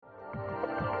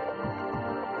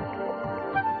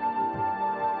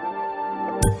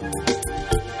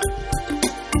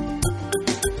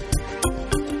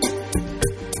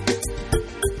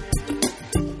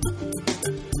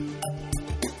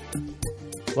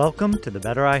Welcome to the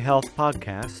Better Eye Health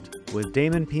Podcast with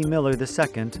Damon P. Miller II,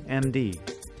 MD.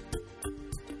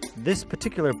 This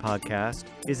particular podcast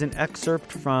is an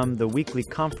excerpt from the weekly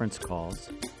conference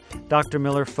calls. Dr.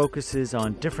 Miller focuses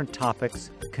on different topics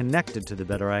connected to the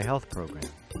Better Eye Health program.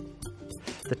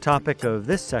 The topic of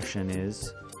this session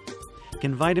is,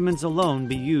 can vitamins alone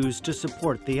be used to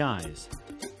support the eyes?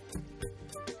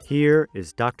 Here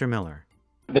is Dr. Miller.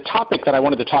 The topic that I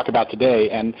wanted to talk about today,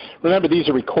 and remember these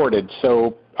are recorded,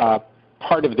 so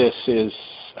part of this is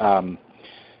to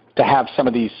have some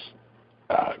of these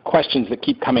questions that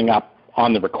keep coming up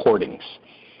on the recordings.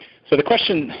 So the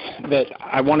question that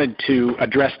I wanted to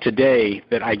address today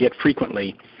that I get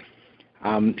frequently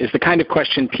is the kind of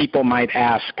question people might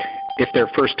ask if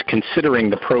they're first considering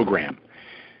the program.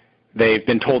 They've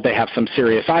been told they have some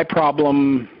serious eye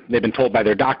problem. They've been told by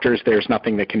their doctors there's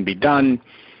nothing that can be done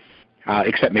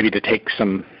except maybe to take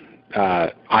some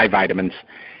eye vitamins.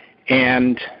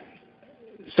 And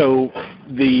so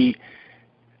the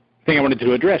thing I wanted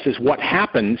to address is what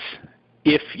happens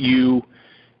if you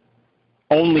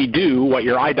only do what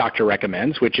your eye doctor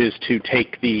recommends, which is to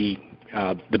take the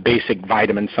basic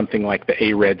vitamins, something like the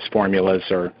AREDS formulas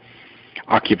or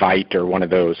Ocuvite or one of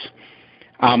those.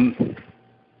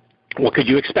 What could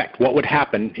you expect? What would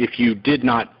happen if you did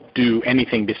not do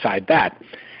anything beside that?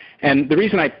 And the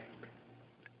reason I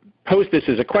pose this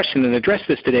as a question and address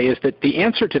this today is that the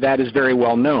answer to that is very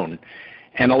well known.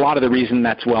 And a lot of the reason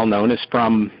that's well known is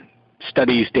from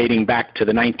studies dating back to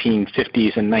the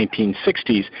 1950s and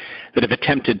 1960s that have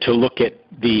attempted to look at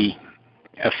the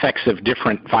effects of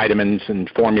different vitamins and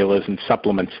formulas and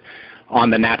supplements on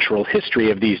the natural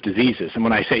history of these diseases. And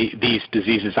when I say these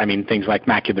diseases, I mean things like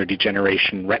macular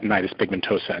degeneration, retinitis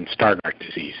pigmentosa, and Stargardt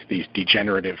disease, these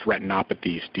degenerative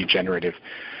retinopathies, degenerative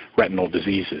retinal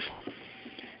diseases.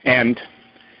 And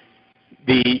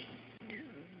the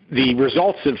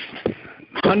results of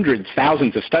hundreds,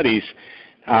 thousands of studies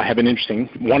have been interesting.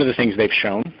 One of the things they've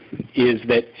shown is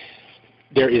that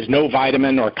there is no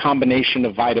vitamin or combination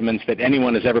of vitamins that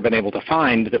anyone has ever been able to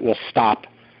find that will stop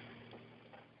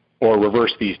or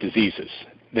reverse these diseases.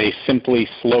 They simply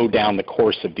slow down the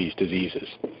course of these diseases.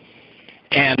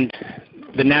 And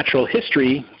the natural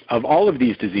history of all of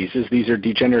these diseases, these are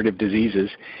degenerative diseases,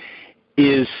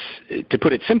 is, to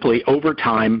put it simply, over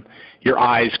time, your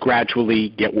eyes gradually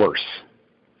get worse.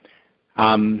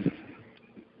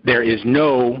 There is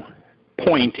no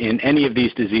point in any of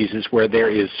these diseases where there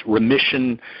is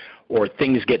remission or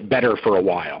things get better for a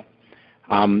while.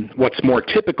 What's more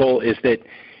typical is that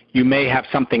you may have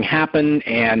something happen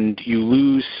and you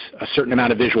lose a certain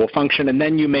amount of visual function, and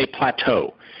then you may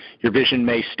plateau. Your vision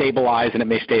may stabilize, and it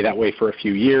may stay that way for a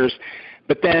few years,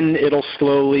 but then it'll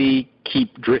slowly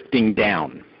keep drifting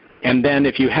down. And then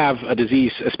if you have a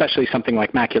disease, especially something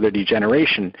like macular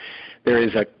degeneration, there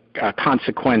is a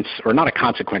consequence, or not a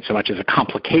consequence so much as a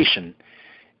complication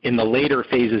in the later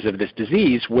phases of this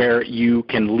disease where you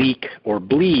can leak or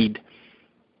bleed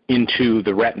into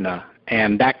the retina,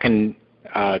 and that can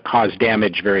cause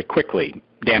damage very quickly,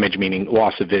 damage meaning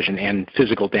loss of vision and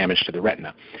physical damage to the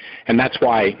retina. And that's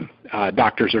why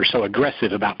doctors are so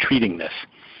aggressive about treating this.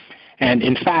 And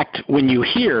in fact, when you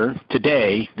hear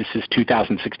today, this is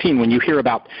 2016, when you hear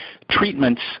about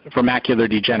treatments for macular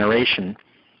degeneration,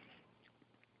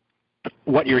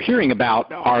 what you're hearing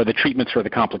about are the treatments for the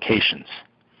complications.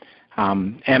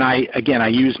 And I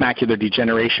use macular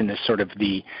degeneration as sort of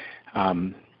the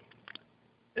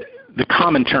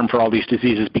common term for all these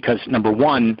diseases because, number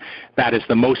one, that is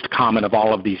the most common of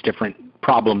all of these different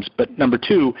problems. But number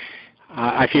two,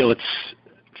 I feel it's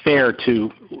fair to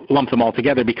lump them all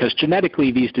together because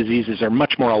genetically these diseases are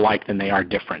much more alike than they are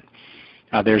different.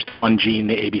 There's one gene,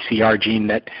 the ABCR gene,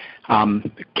 that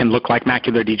can look like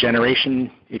macular degeneration.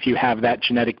 If you have that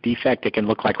genetic defect, it can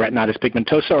look like retinitis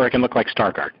pigmentosa or it can look like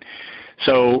Stargardt.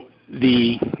 So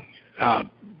these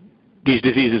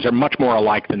diseases are much more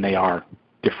alike than they are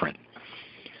different.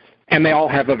 And they all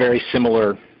have a very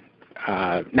similar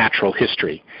natural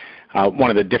history. One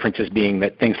of the differences being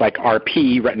that things like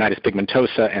RP, retinitis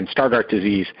pigmentosa, and Stargardt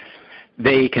disease,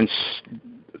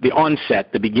 the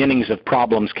onset, the beginnings of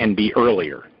problems can be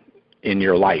earlier in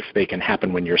your life. They can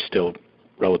happen when you're still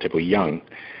relatively young.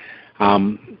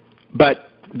 But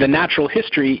the natural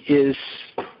history is,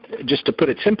 just to put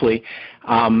it simply,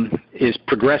 is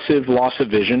progressive loss of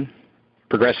vision,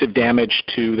 progressive damage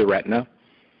to the retina,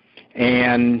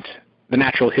 and the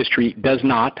natural history does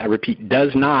not, I repeat,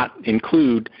 does not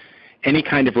include any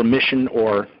kind of remission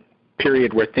or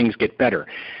period where things get better.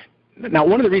 Now,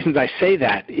 one of the reasons I say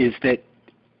that is that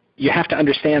you have to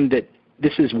understand that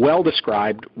this is well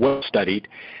described, well studied,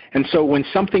 and so when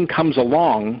something comes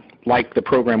along, like the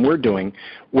program we're doing,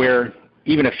 where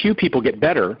even a few people get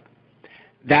better,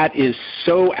 that is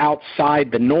so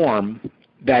outside the norm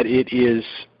that it is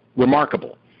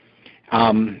remarkable.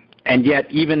 And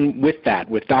yet, even with that,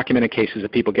 with documented cases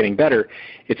of people getting better,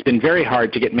 it's been very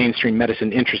hard to get mainstream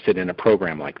medicine interested in a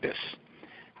program like this.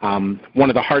 One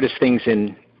of the hardest things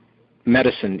in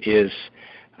medicine is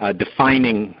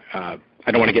defining, I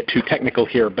don't want to get too technical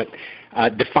here, but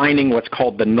defining what's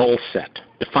called the null set,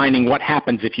 defining what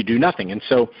happens if you do nothing. And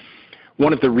so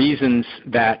one of the reasons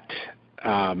that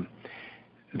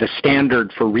the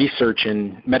standard for research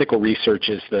in medical research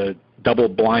is the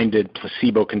double-blinded,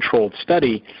 placebo-controlled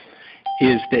study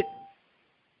is that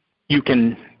you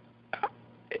can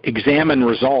examine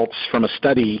results from a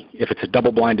study, if it's a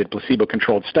double-blinded,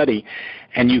 placebo-controlled study,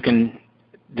 and you can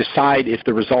decide if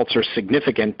the results are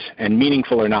significant and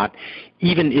meaningful or not,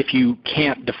 even if you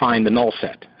can't define the null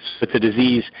set. So it's a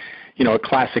disease, a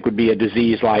classic would be a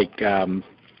disease like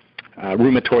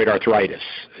rheumatoid arthritis.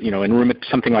 In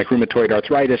something like rheumatoid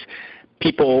arthritis,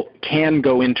 people can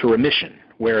go into remission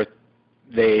where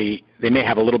they may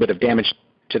have a little bit of damage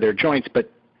to their joints,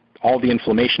 but all the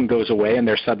inflammation goes away and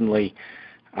they're suddenly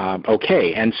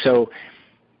okay. And so,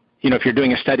 if you're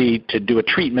doing a study to do a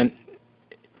treatment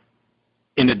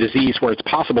in a disease where it's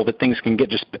possible that things can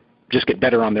just get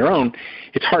better on their own,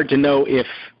 it's hard to know if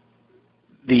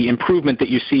the improvement that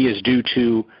you see is due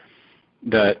to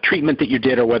the treatment that you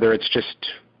did or whether it's just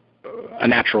a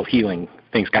natural healing,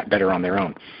 things got better on their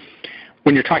own.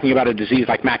 When you're talking about a disease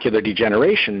like macular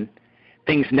degeneration,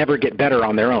 things never get better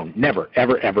on their own. Never,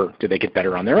 ever, ever do they get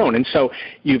better on their own. And so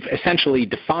you've essentially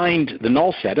defined the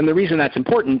null set. And the reason that's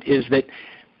important is that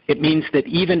it means that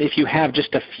even if you have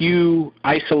just a few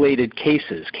isolated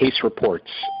cases, case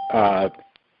reports,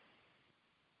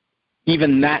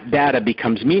 even that data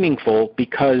becomes meaningful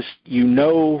because you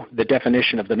know the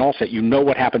definition of the null set. You know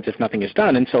what happens if nothing is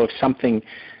done. And so if something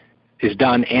is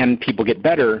done and people get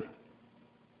better,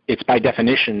 it's by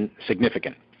definition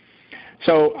significant.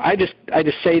 So I just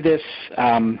say this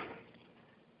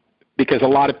because a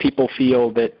lot of people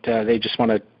feel that they just want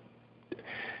to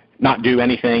not do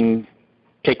anything,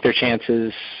 take their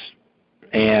chances,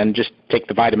 and just take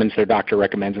the vitamins their doctor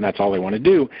recommends, and that's all they want to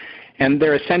do. And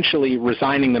they're essentially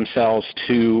resigning themselves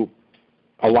to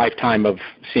a lifetime of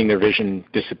seeing their vision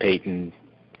dissipate and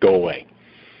go away.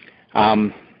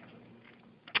 So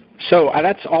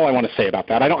that's all I want to say about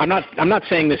that. I'm not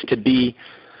saying this to be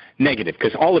negative,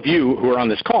 because all of you who are on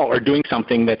this call are doing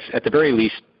something that's at the very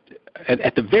least,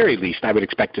 I would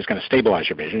expect is going to stabilize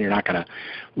your vision. You're not going to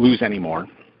lose any more.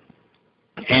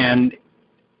 And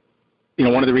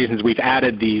one of the reasons we've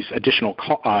added these additional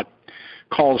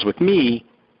calls with me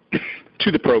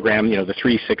to the program, the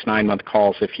 3, 6, 9-month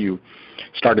calls if you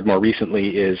started more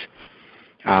recently, is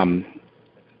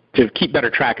to keep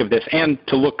better track of this and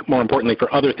to look, more importantly,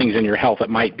 for other things in your health that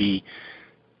might be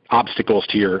obstacles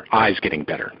to your eyes getting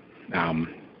better.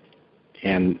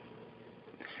 And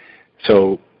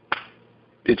so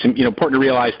it's important to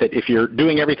realize that if you're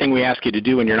doing everything we ask you to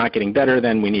do and you're not getting better,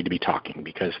 then we need to be talking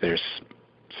because there's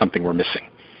something we're missing,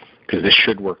 because this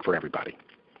should work for everybody.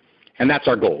 And that's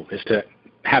our goal, is to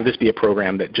have this be a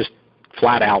program that just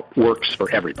flat out works for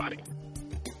everybody.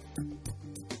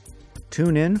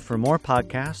 Tune in for more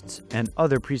podcasts and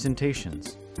other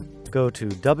presentations. Go to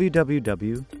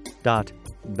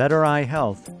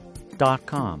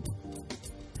www.bettereyehealth.com.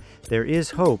 There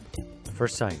is hope for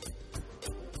sight.